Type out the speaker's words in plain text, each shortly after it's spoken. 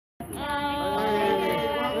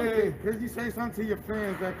could you say something to your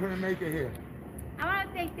fans that couldn't make it here? I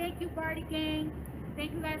want to say thank you, Cardi Gang.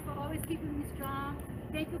 Thank you guys for always keeping me strong.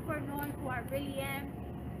 Thank you for knowing who I really am.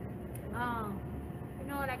 You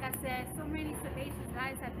know, like I said, so many salacious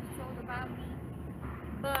lies have been told about me.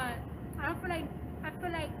 But I feel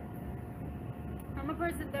like I'm a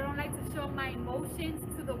person that don't like to show my emotions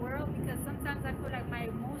to the world, because sometimes I feel like my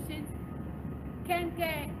emotions can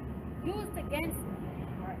get used against me.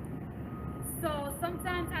 So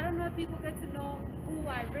sometimes I don't know if people get to know who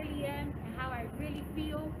I really am and how I really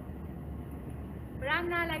feel. But I'm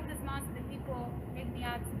not like this monster that people make me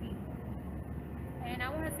out to be. And I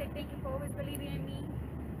want to say thank you for always believing in me,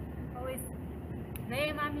 always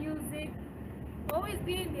playing my music, always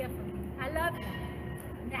being there for me. I love you.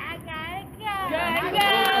 Now I gotta go.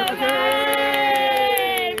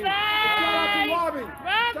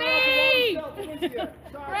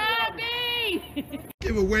 Robbie!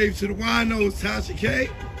 Give a wave to the winos, Tasha K.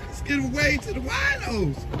 Let's give a wave to the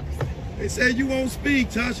winos. They said you won't speak,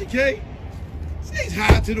 Tasha K. Say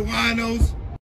hi to the winos.